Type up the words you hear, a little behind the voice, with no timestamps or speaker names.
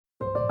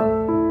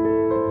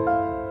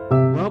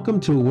Welcome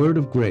to A Word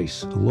of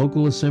Grace, a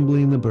local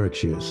assembly in the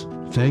Berkshires.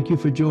 Thank you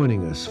for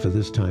joining us for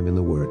this time in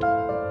the Word.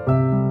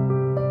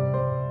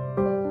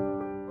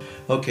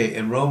 Okay,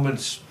 in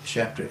Romans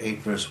chapter 8,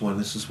 verse 1,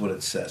 this is what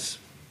it says.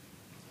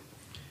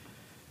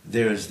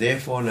 There is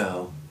therefore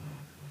now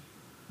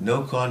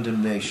no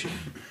condemnation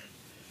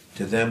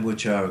to them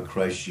which are in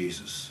Christ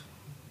Jesus.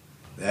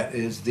 That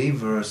is the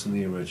verse in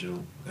the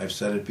original. I've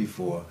said it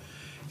before.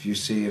 If you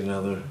see it in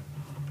other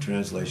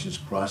translations,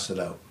 cross it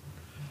out.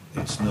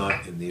 It's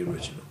not in the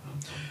original.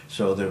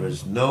 So there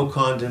is no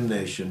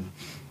condemnation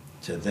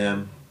to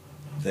them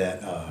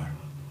that are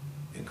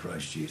in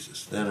Christ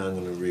Jesus. Then I'm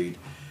going to read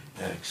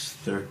Acts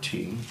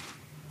 13.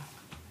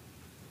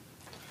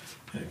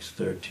 Acts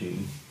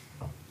 13,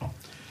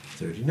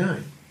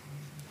 39.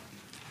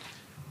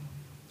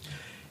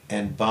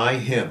 And by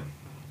him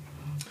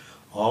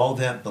all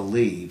that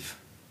believe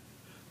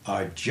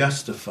are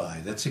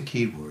justified. That's a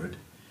key word.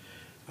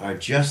 Are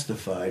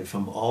justified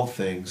from all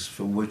things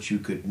from which you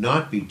could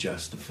not be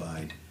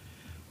justified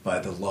by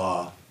the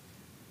law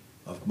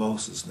of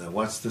Moses. Now,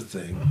 what's the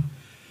thing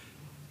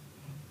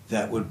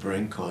that would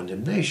bring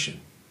condemnation?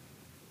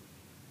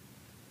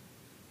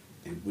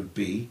 It would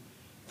be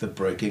the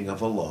breaking of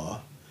a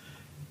law.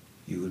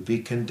 You would be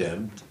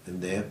condemned,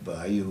 and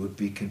thereby you would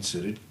be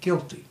considered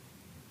guilty.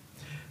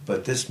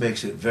 But this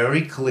makes it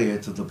very clear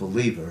to the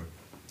believer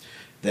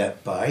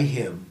that by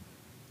him,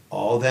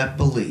 all that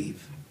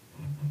believe,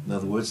 in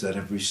other words, that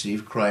have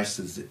received Christ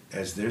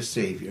as their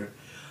Savior,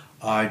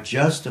 are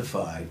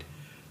justified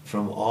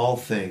from all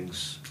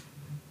things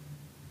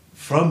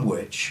from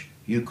which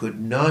you could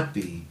not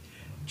be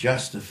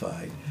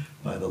justified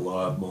by the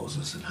law of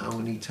Moses. And how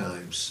many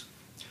times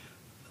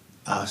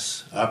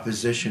our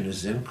position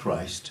is in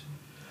Christ,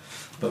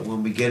 but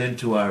when we get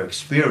into our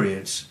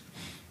experience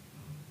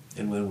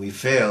and when we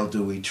fail,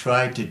 do we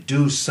try to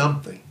do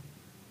something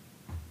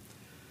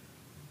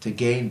to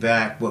gain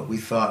back what we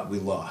thought we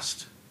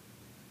lost?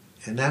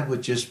 And that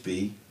would just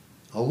be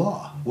a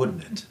law,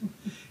 wouldn't it?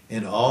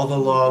 And all the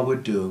law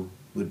would do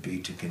would be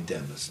to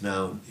condemn us.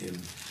 Now, in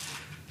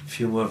a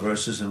few more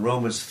verses, in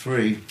Romans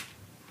 3,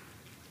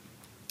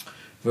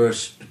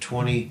 verse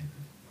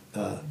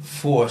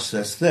 24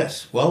 says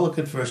this. Well, look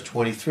at verse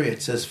 23.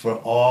 It says, for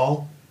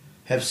all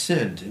have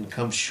sinned and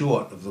come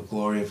short of the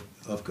glory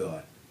of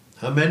God.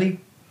 How many?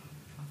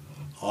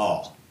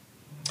 All.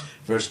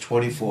 Verse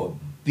 24,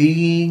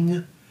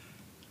 being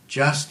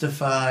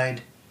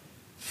justified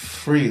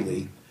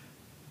freely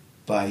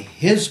by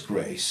his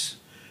grace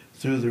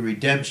through the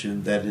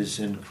redemption that is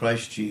in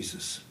Christ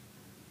Jesus,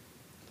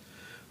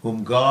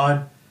 whom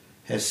God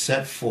has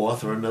set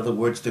forth, or in other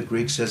words, the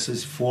Greek says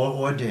is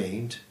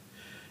foreordained,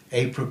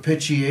 a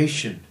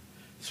propitiation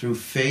through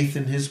faith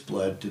in his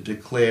blood to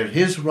declare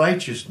his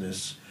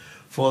righteousness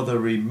for the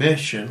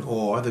remission,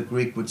 or the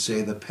Greek would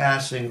say the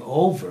passing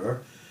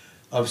over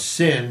of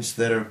sins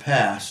that are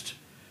past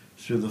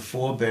through the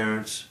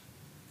forbearance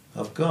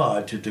of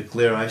God, to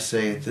declare, I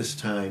say at this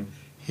time,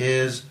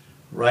 his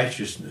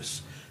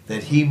righteousness,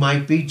 that he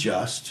might be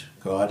just,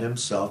 God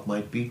himself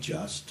might be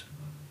just,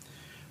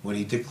 when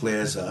he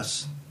declares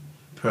us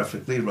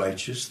perfectly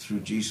righteous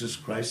through Jesus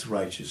Christ's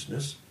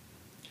righteousness,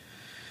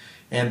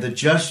 and the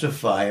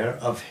justifier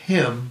of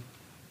him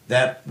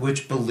that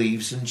which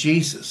believes in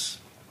Jesus.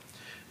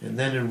 And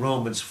then in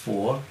Romans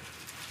 4,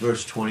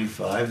 verse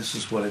 25, this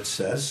is what it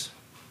says.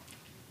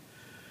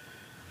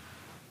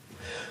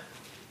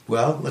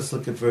 Well, let's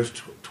look at verse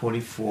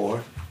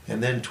 24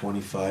 and then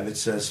 25. It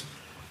says,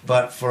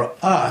 but for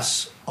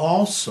us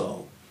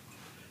also,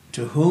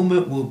 to whom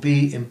it will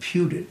be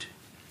imputed,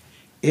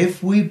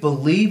 if we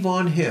believe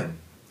on him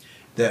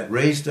that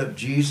raised up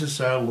Jesus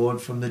our Lord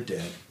from the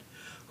dead,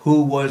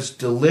 who was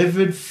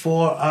delivered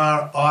for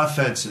our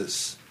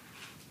offenses,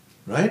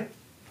 right?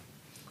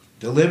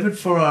 Delivered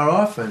for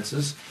our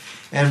offenses,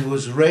 and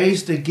was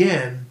raised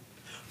again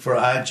for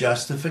our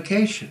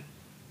justification.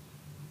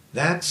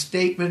 That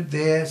statement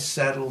there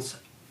settles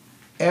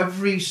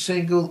every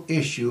single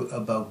issue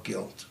about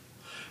guilt.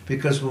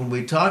 Because when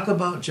we talk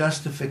about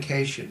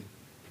justification,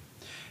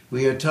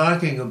 we are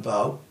talking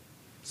about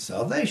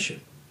salvation.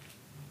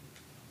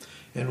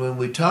 And when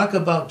we talk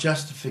about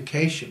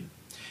justification,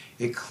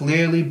 it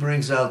clearly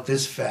brings out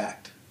this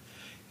fact.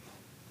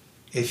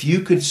 If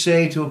you could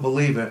say to a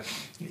believer,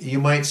 you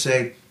might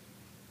say,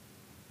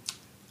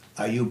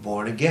 are you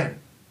born again?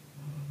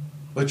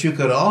 But you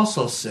could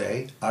also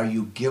say, are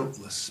you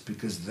guiltless?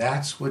 Because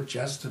that's what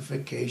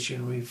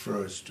justification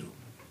refers to.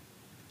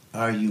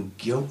 Are you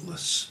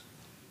guiltless?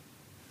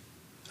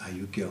 Are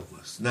you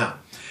guiltless? Now,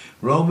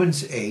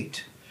 Romans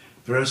 8,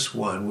 verse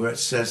 1, where it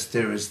says,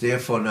 there is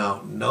therefore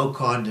now no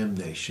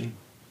condemnation.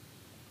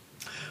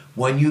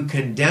 When you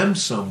condemn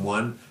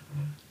someone,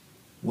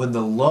 when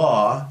the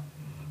law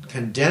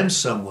condemns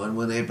someone,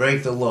 when they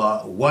break the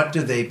law, what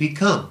do they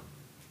become?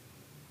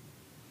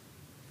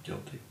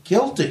 Guilty.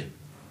 Guilty.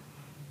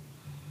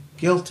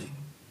 Guilty.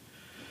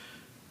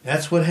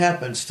 That's what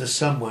happens to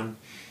someone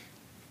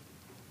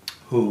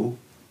who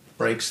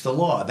breaks the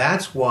law.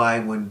 That's why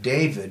when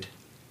David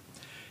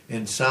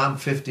in Psalm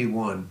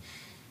 51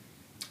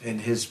 in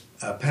his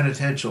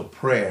penitential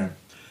prayer,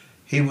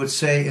 he would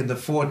say in the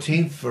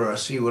 14th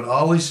verse, he would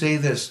always say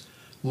this,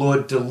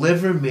 Lord,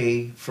 deliver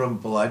me from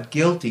blood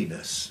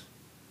guiltiness.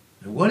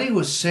 And what he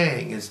was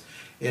saying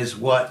is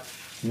what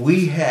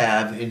we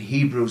have in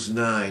Hebrews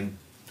 9,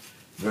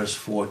 verse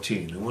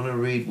 14. I want to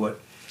read what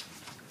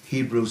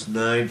Hebrews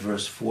 9,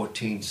 verse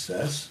 14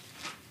 says.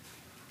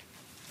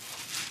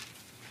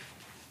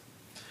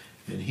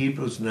 In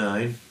Hebrews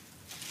 9,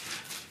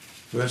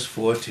 verse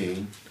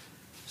 14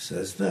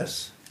 says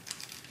this.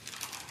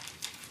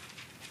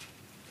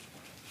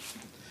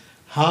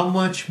 How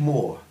much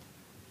more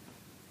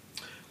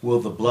will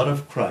the blood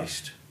of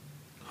Christ,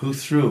 who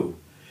through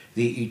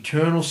the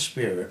eternal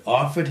Spirit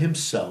offered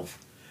himself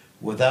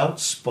without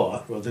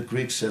spot, or the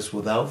Greek says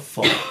without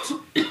fault,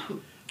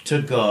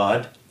 to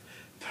God,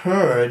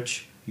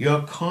 purge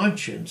your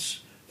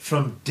conscience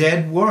from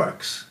dead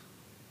works.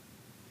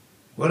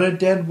 What are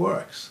dead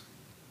works?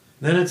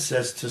 Then it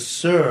says to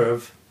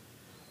serve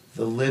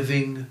the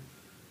living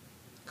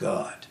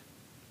God.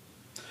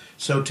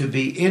 So to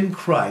be in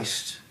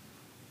Christ,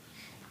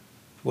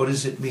 what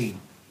does it mean?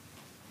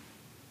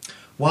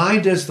 Why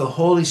does the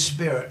Holy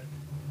Spirit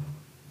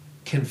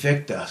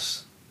convict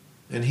us?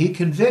 And he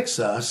convicts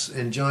us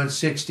in John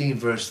 16,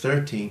 verse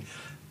 13.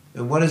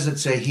 And what does it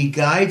say? He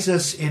guides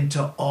us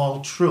into all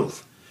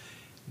truth.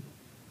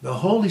 The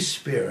Holy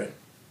Spirit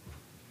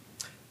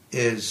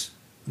is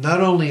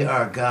not only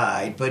our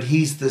guide, but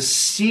he's the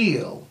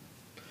seal.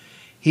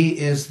 He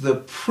is the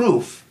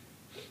proof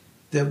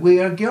that we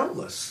are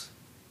guiltless.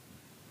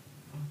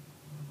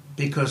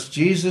 Because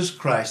Jesus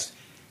Christ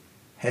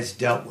has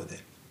dealt with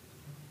it.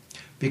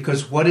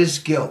 Because what is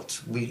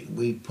guilt?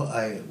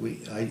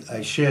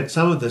 I shared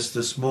some of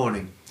this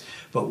morning.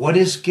 But what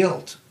is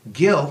guilt?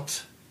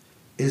 Guilt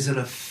is an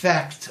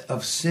effect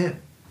of sin.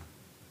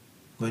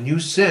 When you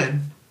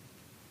sin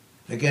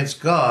against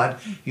God,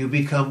 you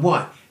become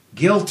what?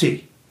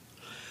 Guilty.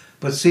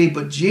 But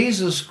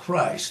Jesus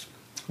Christ,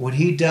 when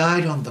he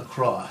died on the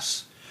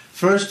cross,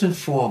 first and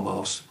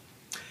foremost,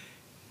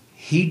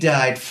 he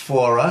died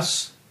for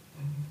us,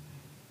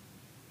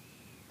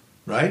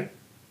 right?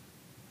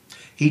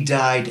 He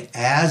died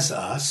as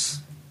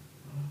us,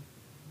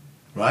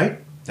 right?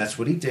 That's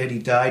what he did. He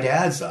died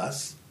as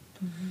us.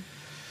 Mm-hmm.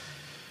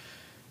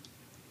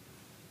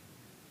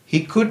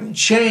 He couldn't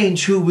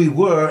change who we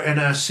were in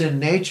our sin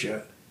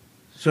nature,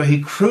 so he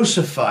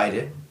crucified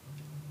it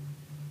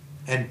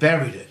and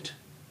buried it.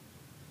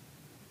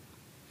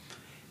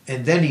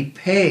 And then he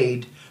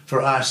paid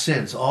for our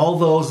sins, all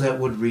those that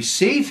would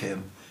receive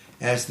him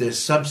as their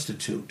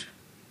substitute.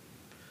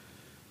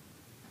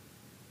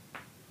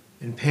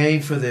 In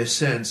paying for their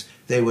sins,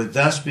 they would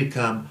thus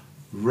become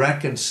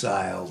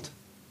reconciled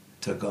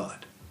to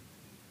God.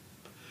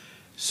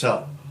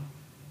 So,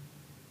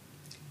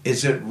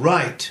 is it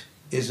right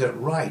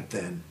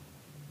then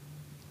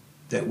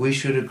that we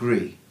should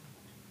agree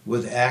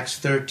with Acts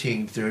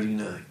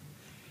 13:39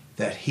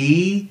 that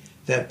he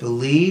that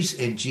believes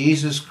in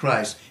Jesus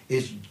Christ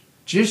is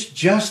just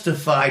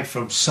justified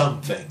from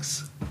some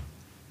things?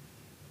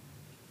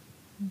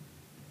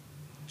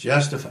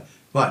 Justified.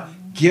 But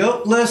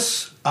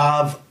guiltless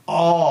of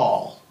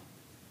all.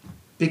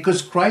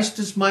 Because Christ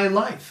is my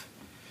life.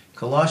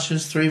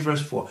 Colossians 3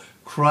 verse 4.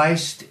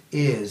 Christ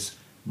is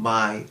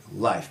my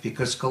life.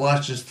 Because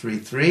Colossians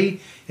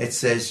 3:3, it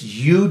says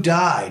you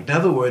died. In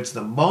other words,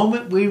 the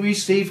moment we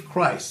receive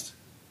Christ,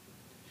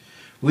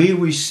 we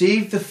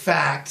receive the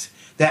fact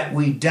that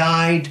we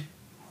died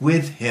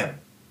with him.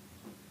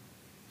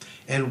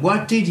 And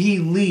what did he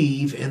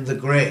leave in the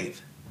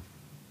grave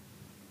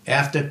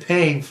after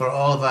paying for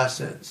all of our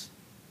sins?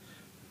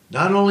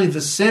 Not only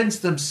the sins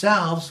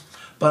themselves,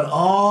 but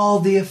all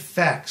the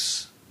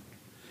effects.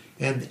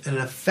 And an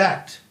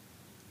effect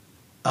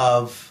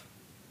of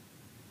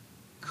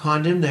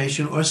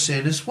condemnation or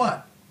sin is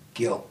what?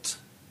 Guilt.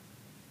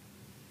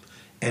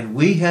 And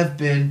we have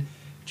been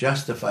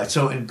justified.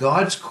 So in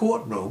God's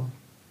courtroom,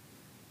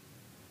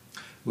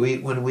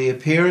 when we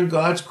appear in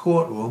God's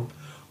courtroom,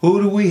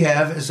 who do we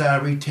have as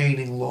our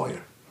retaining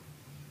lawyer?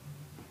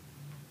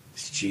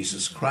 It's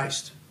Jesus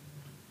Christ.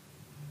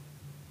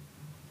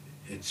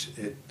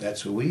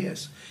 That's who he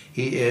is.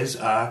 He is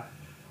our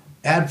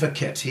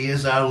advocate. He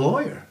is our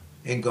lawyer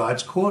in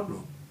God's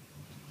courtroom.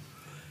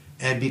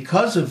 And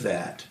because of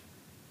that,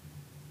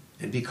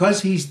 and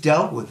because he's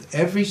dealt with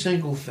every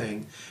single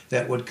thing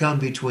that would come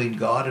between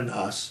God and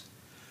us,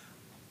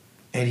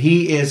 and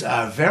he is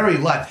our very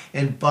life.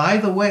 And by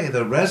the way,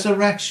 the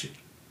resurrection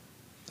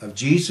of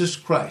Jesus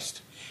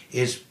Christ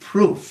is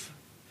proof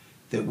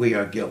that we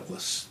are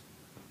guiltless.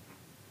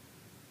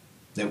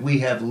 That we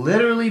have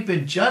literally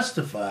been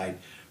justified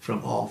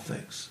from all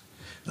things.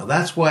 Now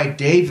that's why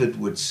David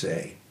would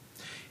say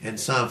in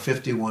Psalm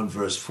 51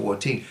 verse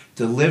 14,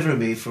 deliver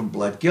me from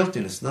blood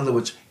guiltiness. In other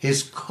words,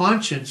 his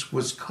conscience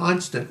was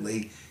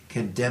constantly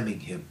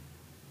condemning him.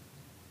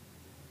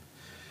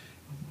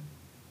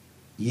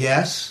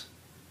 Yes,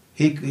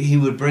 he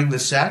would bring the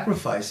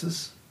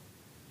sacrifices.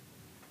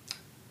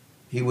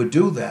 He would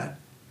do that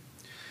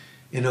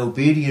in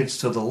obedience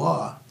to the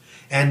law.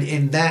 And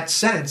in that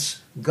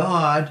sense,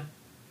 God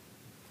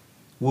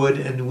would,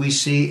 and we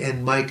see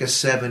in Micah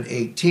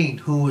 7:18,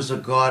 who is a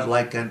God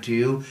like unto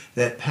you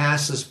that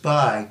passes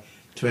by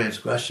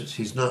transgressions.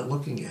 He's not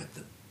looking at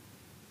them.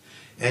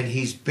 And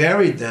he's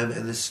buried them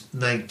in this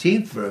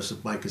 19th verse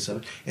of Micah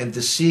 7, in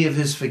the sea of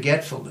his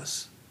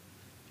forgetfulness.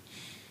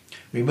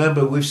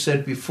 Remember, we've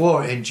said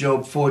before in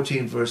Job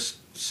 14 verse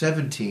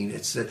 17,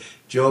 it's that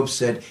Job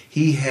said,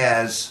 he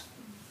has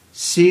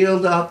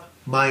sealed up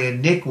my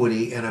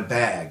iniquity in a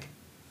bag.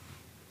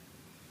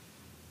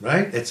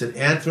 Right? It's an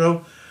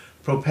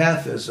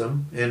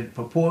anthropopathism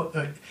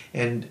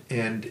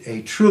and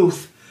a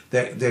truth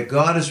that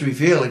God is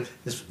revealing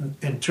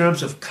in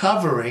terms of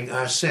covering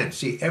our sin.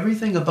 See,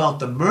 everything about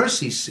the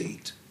mercy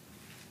seat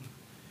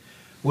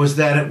was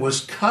that it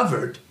was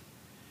covered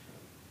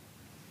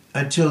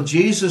until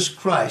Jesus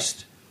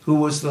Christ, who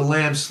was the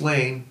Lamb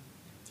slain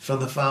from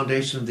the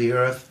foundation of the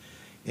earth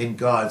in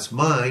God's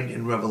mind,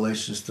 in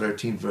Revelation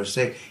 13 verse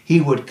 8, he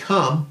would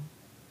come,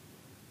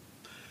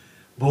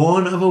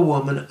 born of a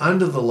woman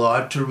under the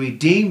law, to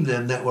redeem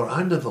them that were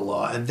under the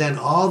law. And then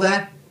all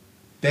that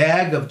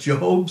bag of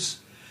Job's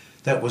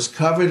that was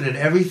covered in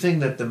everything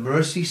that the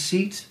mercy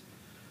seat,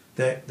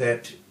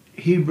 that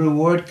Hebrew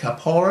word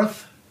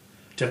kaporeth,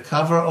 to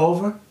cover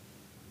over,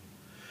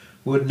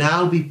 would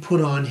now be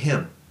put on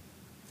him.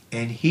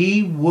 And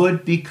he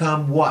would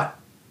become what?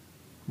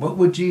 What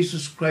would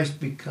Jesus Christ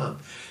become?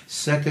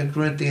 2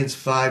 Corinthians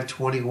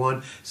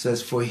 5:21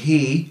 says, for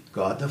he,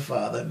 God the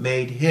Father,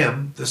 made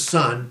him, the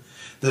Son,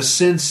 the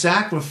sin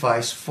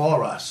sacrifice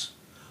for us,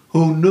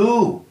 who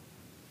knew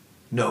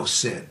no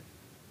sin,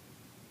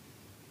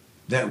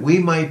 that we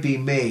might be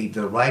made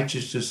the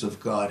righteousness of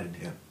God in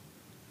him.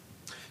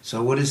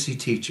 So what is he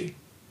teaching?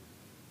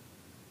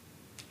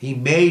 He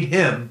made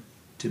him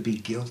to be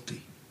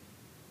guilty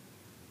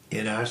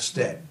in our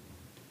stead,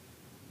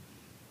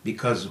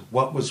 because of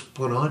what was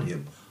put on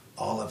him,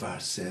 all of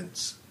our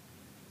sins.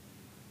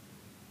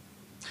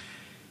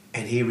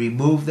 And he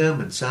removed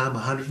them in Psalm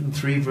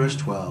 103 verse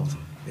 12,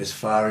 as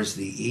far as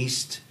the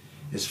east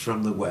is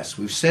from the west.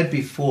 We've said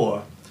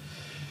before,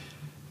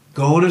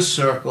 go in a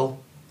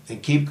circle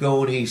and keep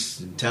going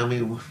east and tell me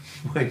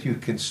when you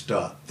can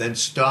stop. Then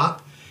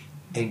stop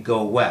and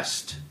go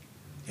west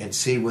and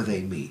see where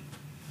they meet.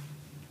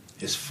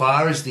 As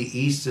far as the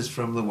east is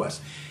from the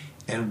west.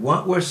 And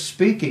what we're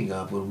speaking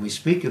of when we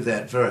speak of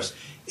that verse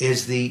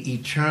is the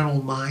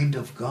eternal mind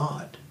of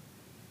God.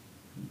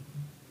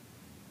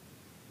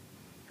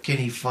 Can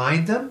he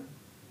find them?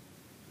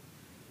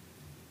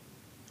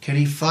 Can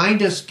he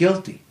find us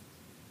guilty?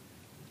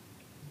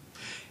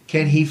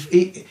 Can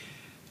he...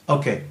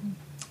 Okay,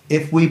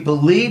 if we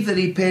believe that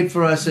he paid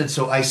for our sins,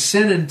 so I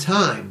sin in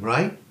time,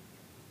 right?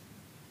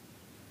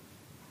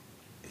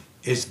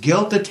 Is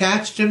guilt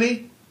attached to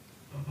me?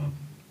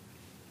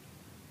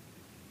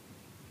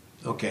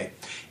 Okay.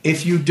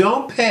 If you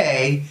don't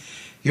pay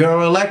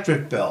your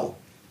electric bill,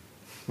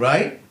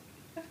 right,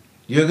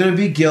 you're going to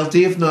be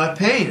guilty of not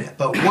paying it.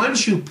 But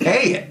once you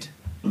pay it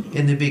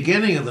in the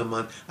beginning of the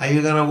month, are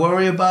you going to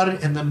worry about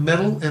it in the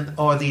middle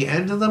or the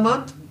end of the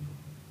month?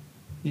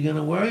 You're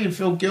going to worry and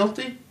feel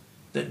guilty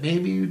that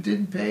maybe you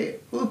didn't pay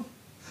it? Ooh.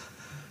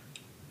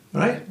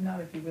 Right?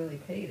 Not if you really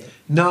paid it.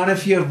 Not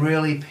if you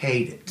really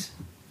paid it.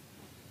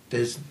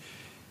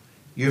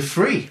 You're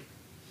free.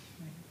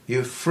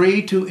 You're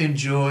free to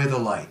enjoy the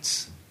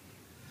lights.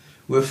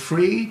 We're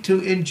free to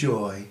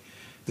enjoy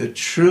the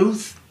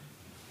truth,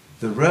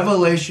 the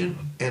revelation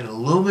and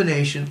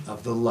illumination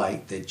of the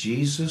light that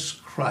Jesus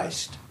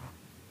Christ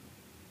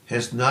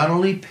has not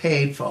only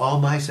paid for all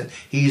my sin,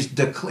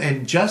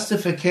 and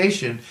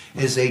justification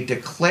is a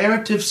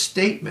declarative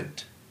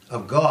statement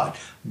of God.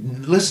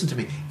 Listen to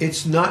me.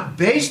 It's not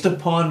based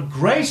upon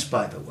grace,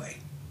 by the way.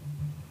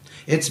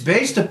 It's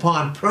based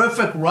upon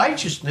perfect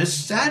righteousness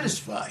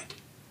satisfied.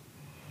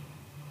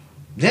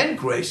 Then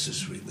grace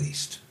is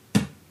released.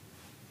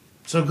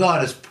 So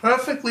God is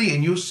perfectly,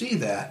 and you'll see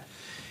that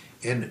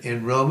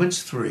in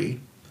Romans 3,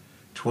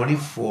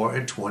 24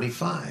 and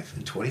 25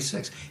 and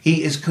 26.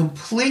 He is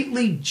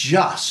completely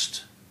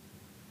just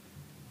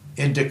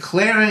in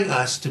declaring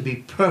us to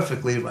be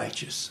perfectly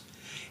righteous.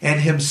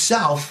 And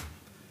himself,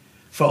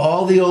 for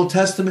all the Old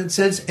Testament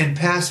sins, and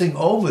passing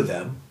over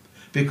them,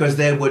 because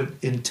they would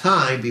in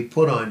time be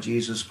put on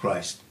Jesus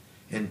Christ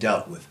and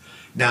dealt with.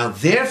 Now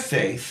their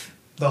faith,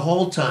 the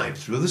whole time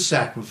through the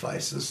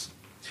sacrifices,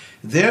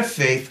 their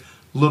faith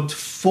looked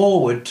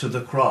forward to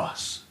the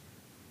cross.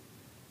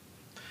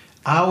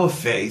 Our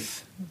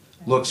faith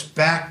looks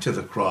back to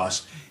the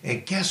cross,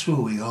 and guess where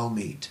we all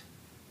meet?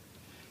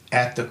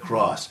 At the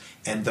cross.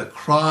 And the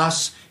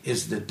cross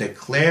is the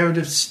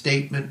declarative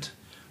statement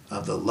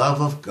of the love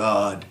of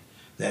God,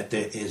 that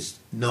there is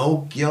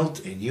no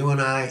guilt in you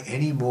and I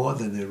any more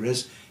than there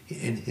is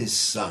in his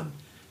Son.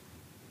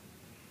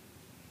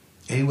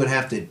 And he would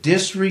have to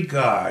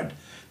disregard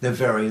the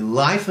very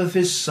life of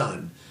his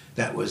Son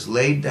that was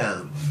laid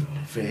down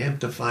for him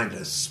to find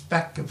a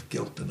speck of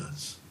guilt in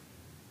us.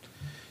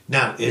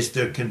 Now, is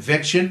there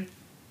conviction?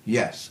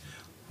 Yes.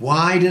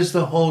 Why does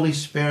the Holy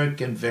Spirit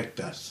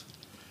convict us?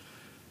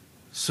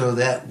 so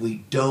that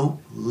we don't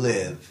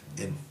live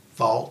in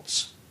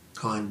false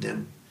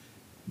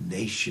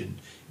condemnation,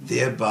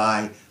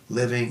 thereby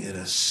living in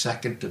a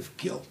second of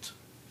guilt.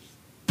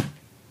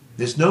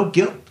 There's no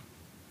guilt.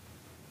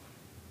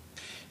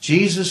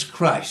 Jesus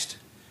Christ,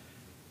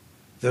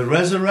 the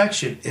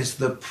resurrection, is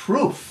the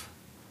proof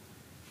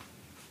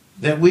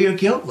that we are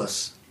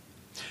guiltless.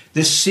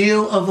 The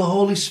seal of the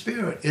Holy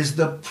Spirit is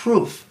the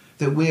proof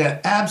that we are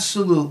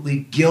absolutely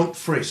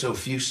guilt-free. So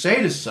if you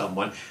say to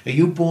someone, are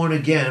you born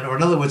again? Or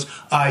in other words,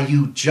 are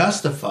you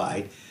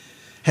justified?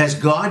 Has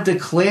God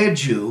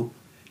declared you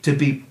to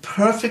be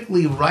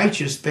perfectly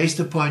righteous based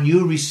upon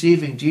you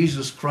receiving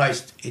Jesus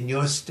Christ in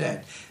your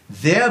stead,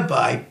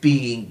 thereby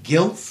being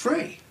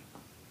guilt-free?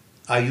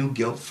 Are you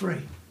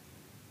guilt-free?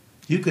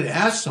 You could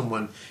ask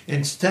someone,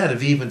 instead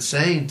of even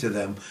saying to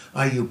them,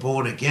 are you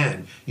born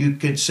again? You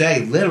could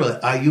say, literally,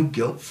 are you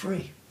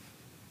guilt-free?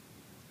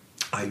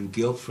 Are you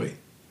guilt-free?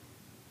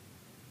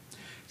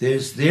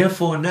 There's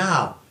therefore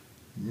now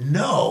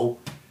no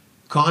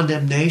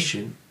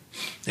condemnation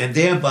and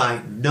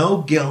thereby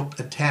no guilt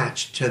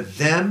attached to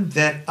them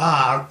that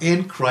are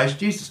in Christ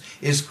Jesus.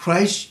 Is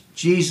Christ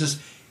Jesus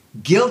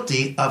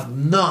guilty of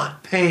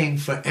not paying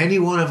for any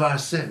one of our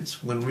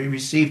sins when we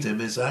received him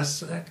as our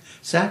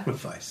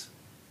sacrifice?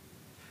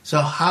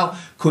 So how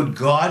could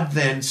God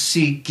then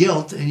see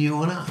guilt in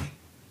you and I?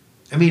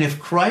 I mean, if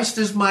Christ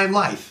is my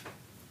life,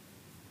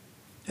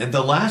 and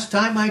the last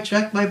time I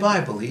checked my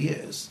Bible, he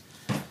is,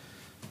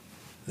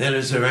 then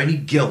is there any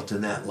guilt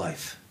in that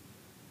life?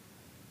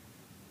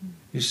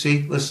 You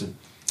see, listen,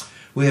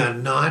 we are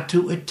not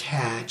to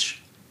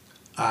attach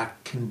our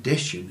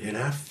condition and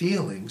our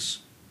feelings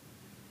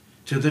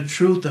to the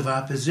truth of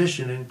our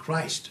position in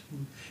Christ.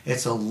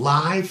 It's a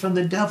lie from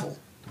the devil.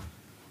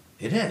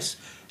 It is.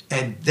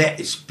 And that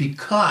is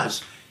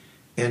because,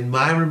 and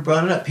Myron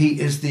brought it up,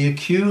 he is the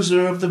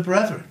accuser of the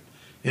brethren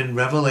in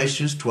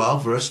Revelations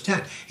 12, verse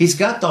 10. He's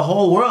got the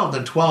whole world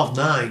in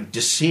 12:9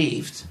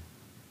 deceived.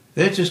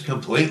 They're just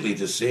completely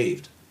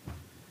deceived.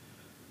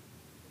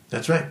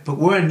 That's right. But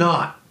we're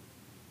not.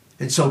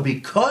 And so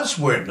because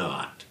we're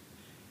not,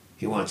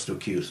 he wants to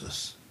accuse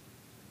us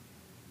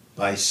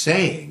by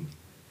saying,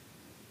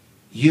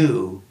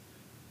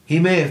 he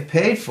may have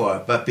paid for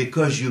it, but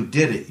because you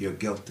did it, you're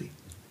guilty.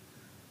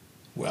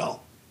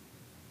 Well,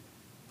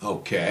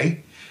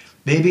 okay.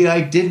 Maybe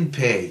I didn't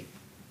pay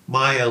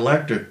my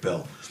electric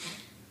bill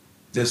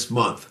this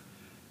month,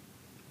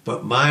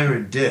 but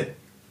Myron did.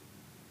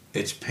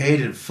 It's paid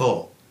in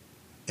full.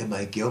 Am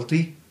I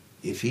guilty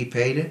if he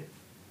paid it?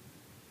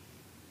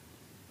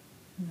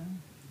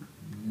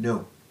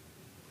 No.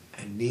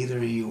 And neither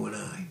are you and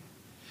I.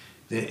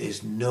 There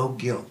is no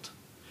guilt.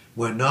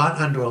 We're not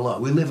under a law.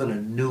 We live in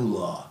a new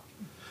law.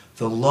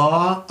 The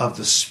law of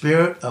the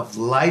Spirit of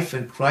life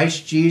in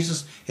Christ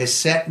Jesus has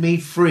set me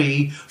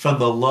free from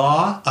the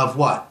law of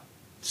what?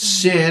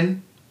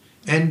 Sin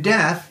and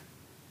death,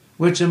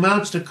 which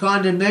amounts to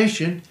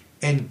condemnation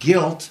and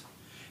guilt.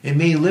 And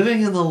me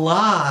living in the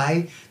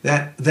lie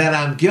that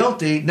I'm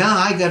guilty, now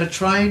I got to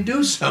try and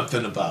do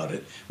something about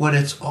it when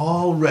it's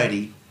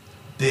already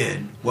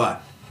been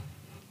what?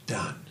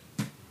 Done.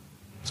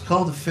 It's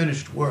called the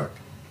finished work.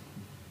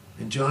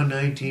 In John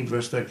 19,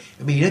 verse 30.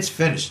 I mean, it's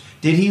finished.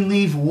 Did he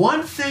leave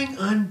one thing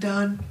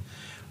undone?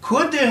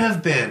 Could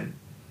the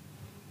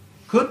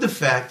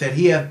fact that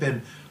he have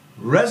been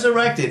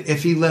resurrected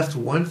if he left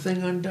one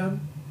thing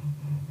undone?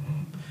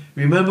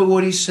 Remember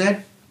what he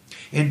said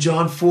in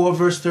John 4,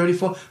 verse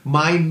 34?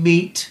 My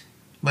meat,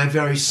 my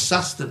very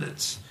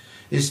sustenance,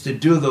 is to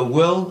do the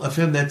will of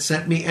him that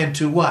sent me, and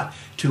to what?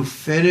 To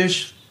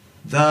finish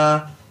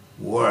the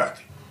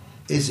work.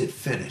 Is it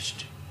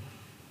finished?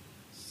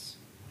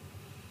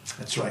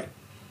 That's right.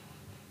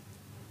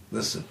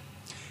 Listen.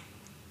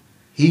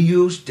 He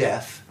used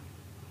death.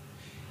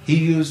 He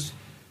used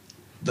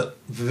the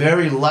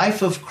very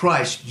life of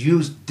Christ,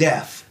 used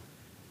death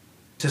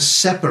to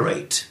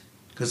separate,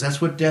 because that's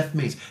what death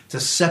means, to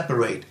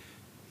separate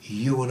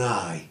you and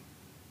I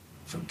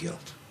from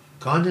guilt.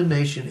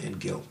 Condemnation and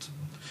guilt.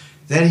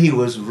 Then he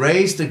was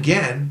raised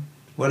again.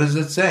 What does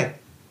it say?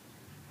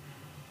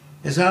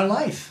 Is our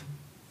life.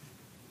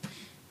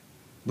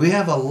 We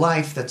have a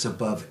life that's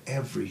above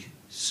every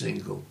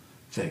single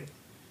thing.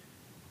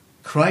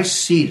 Christ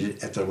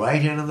seated at the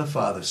right hand of the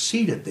Father,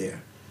 seated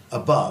there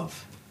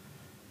above,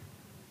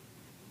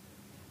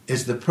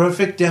 is the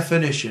perfect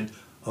definition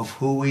of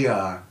who we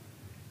are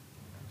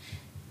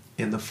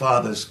in the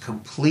Father's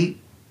complete,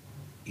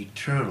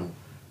 eternal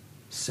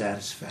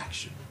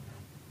satisfaction.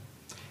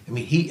 I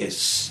mean, he is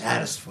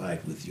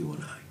satisfied with you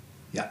and I.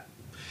 Yeah.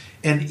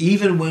 And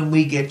even when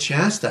we get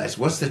chastised,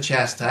 what's the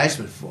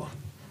chastisement for?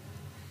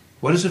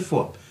 What is it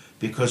for?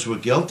 Because we're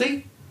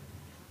guilty?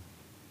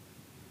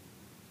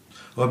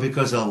 Or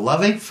because a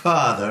loving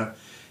Father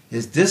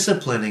is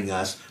disciplining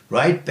us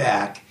right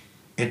back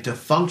into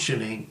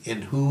functioning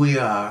in who we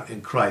are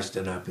in Christ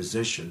and our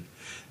position.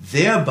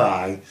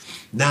 Thereby,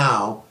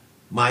 now,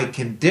 my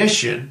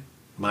condition,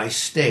 my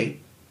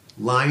state,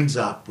 lines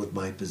up with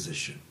my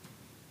position.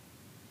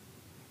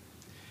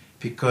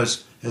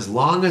 Because as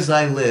long as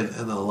I live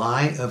in the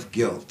lie of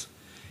guilt,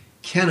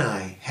 can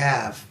I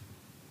have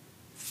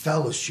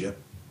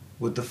fellowship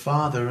with the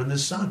Father and the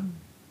Son?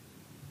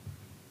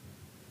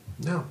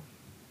 No.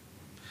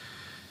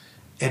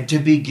 And to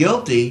be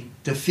guilty,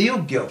 to feel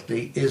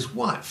guilty, is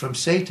what? From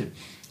Satan.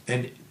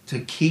 And to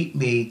keep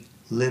me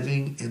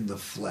living in the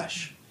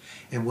flesh.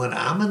 And when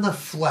I'm in the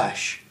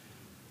flesh,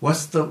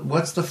 what's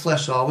the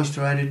flesh always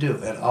trying to do?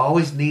 It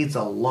always needs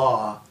a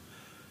law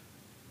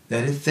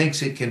that it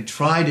thinks it can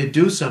try to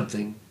do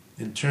something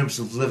in terms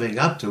of living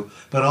up to,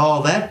 but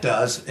all that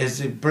does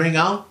is it bring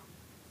out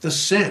the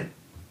sin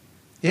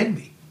in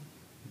me.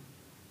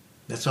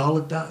 That's all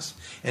it does.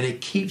 And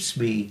it keeps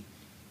me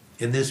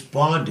in this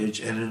bondage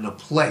and in a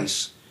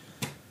place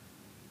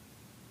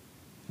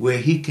where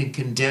he can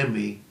condemn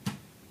me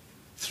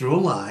through a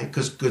lie,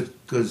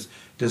 because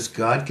does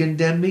God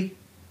condemn me?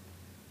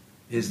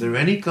 Is there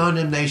any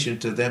condemnation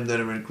to them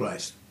that are in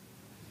Christ?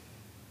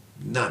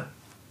 None.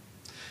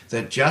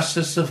 The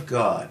justice of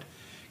God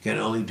can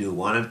only do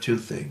one of two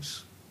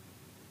things.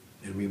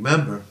 And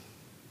remember,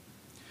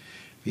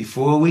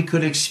 before we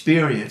could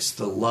experience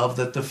the love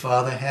that the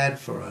Father had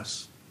for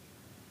us,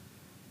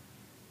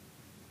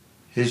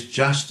 his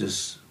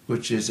justice,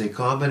 which is a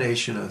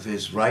combination of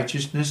his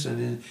righteousness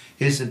and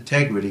his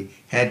integrity,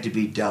 had to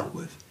be dealt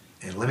with.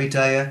 And let me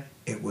tell you,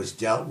 it was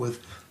dealt with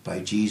by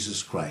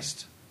Jesus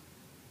Christ.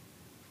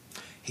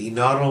 He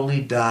not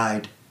only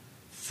died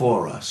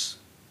for us,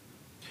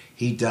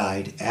 he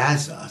died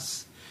as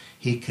us.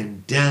 He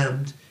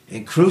condemned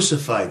and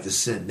crucified the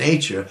sin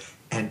nature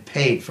and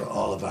paid for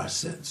all of our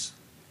sins.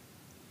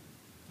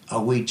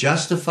 Are we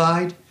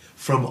justified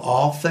from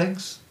all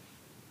things?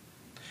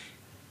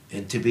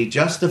 And to be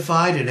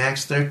justified in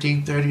Acts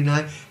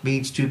 13:39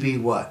 means to be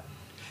what?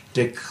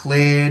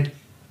 Declared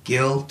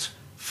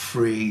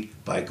guilt-free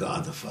by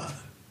God the Father.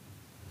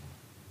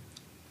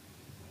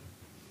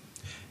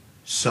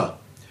 So,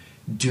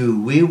 do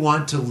we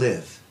want to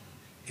live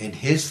in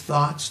his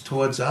thoughts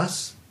towards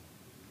us?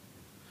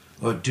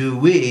 Or do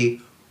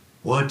we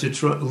want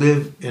to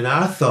live in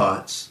our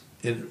thoughts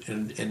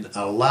and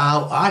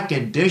allow our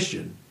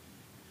condition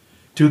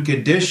to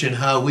condition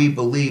how we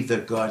believe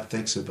that God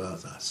thinks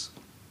about us?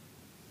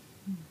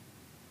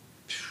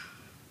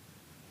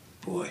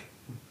 Boy,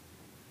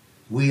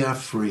 we are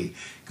free.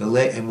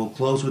 And we'll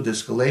close with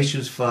this.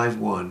 Galatians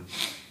 5:1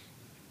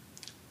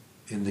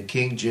 in the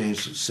King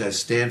James says,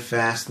 stand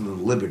fast in the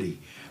liberty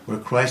where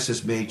Christ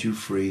has made you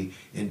free,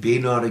 and be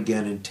not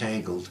again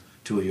entangled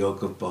to a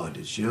yoke of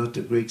bondage. You know what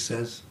the Greek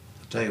says?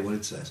 I'll tell you what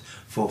it says.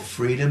 For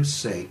freedom's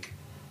sake,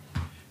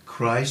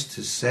 Christ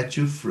has set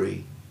you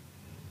free,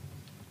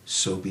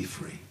 so be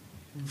free.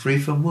 Free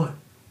from what?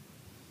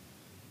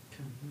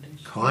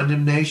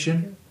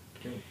 Condemnation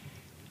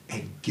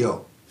and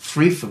guilt.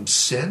 Free from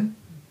sin.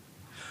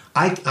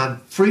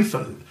 I'm free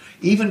from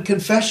even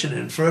confession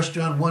in 1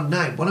 John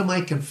 1:9. What am I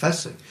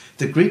confessing?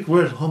 The Greek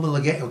word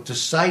homologeo, to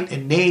cite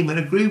and name and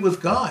agree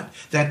with God.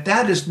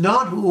 That is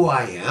not who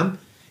I am,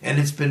 and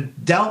it's been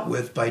dealt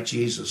with by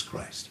Jesus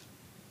Christ.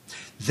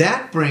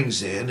 That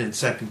brings in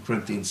 2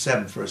 Corinthians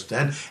 7, verse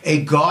 10,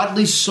 a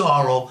godly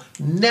sorrow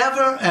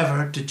never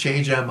ever to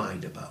change our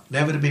mind about.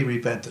 Never to be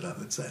repented of,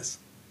 it says.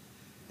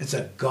 It's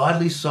a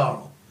godly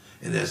sorrow.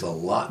 And there's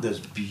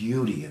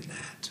beauty in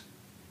that.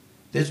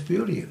 There's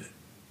beauty in it.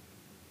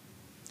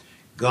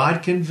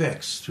 God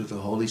convicts through the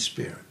Holy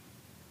Spirit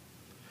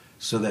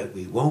so that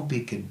we won't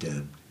be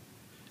condemned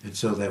and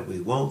so that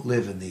we won't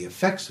live in the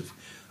effects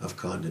of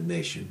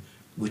condemnation,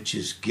 which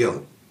is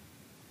guilt,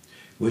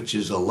 which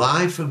is a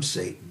lie from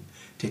Satan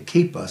to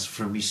keep us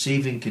from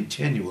receiving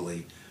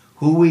continually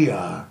who we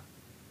are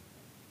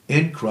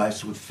in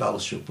Christ with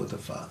fellowship with the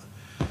Father.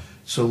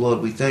 So, Lord,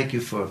 we thank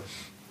you for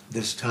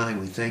this time.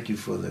 We thank you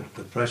for the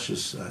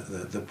precious,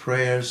 the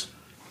prayers,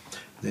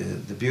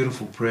 the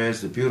beautiful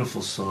prayers, the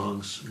beautiful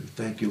songs. We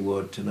thank you,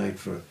 Lord, tonight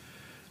for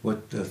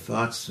what the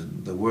thoughts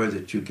and the word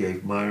that you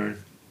gave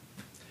Myron.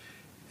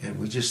 And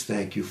we just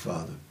thank you,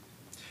 Father.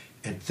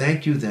 And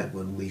thank you that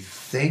when we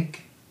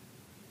think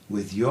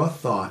with your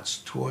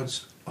thoughts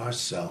towards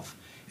ourselves,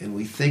 and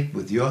we think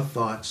with your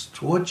thoughts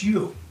towards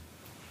you,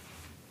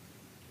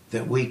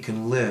 that we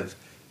can live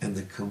in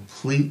the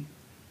complete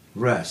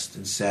rest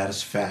and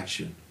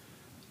satisfaction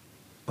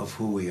of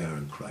who we are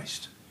in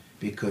Christ.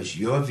 Because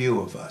your view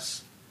of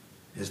us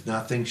is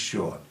nothing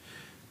short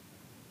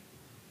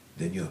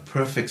than your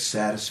perfect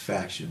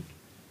satisfaction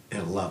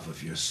and love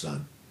of your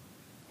Son.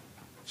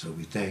 So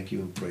we thank you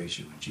and praise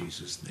you in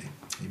Jesus' name.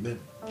 Amen.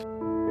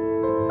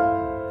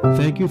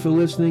 Thank you for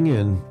listening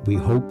in. We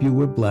hope you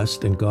were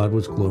blessed and God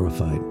was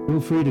glorified.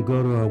 Feel free to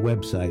go to our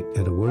website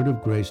at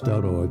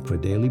awordofgrace.org for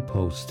daily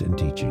posts and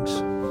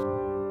teachings.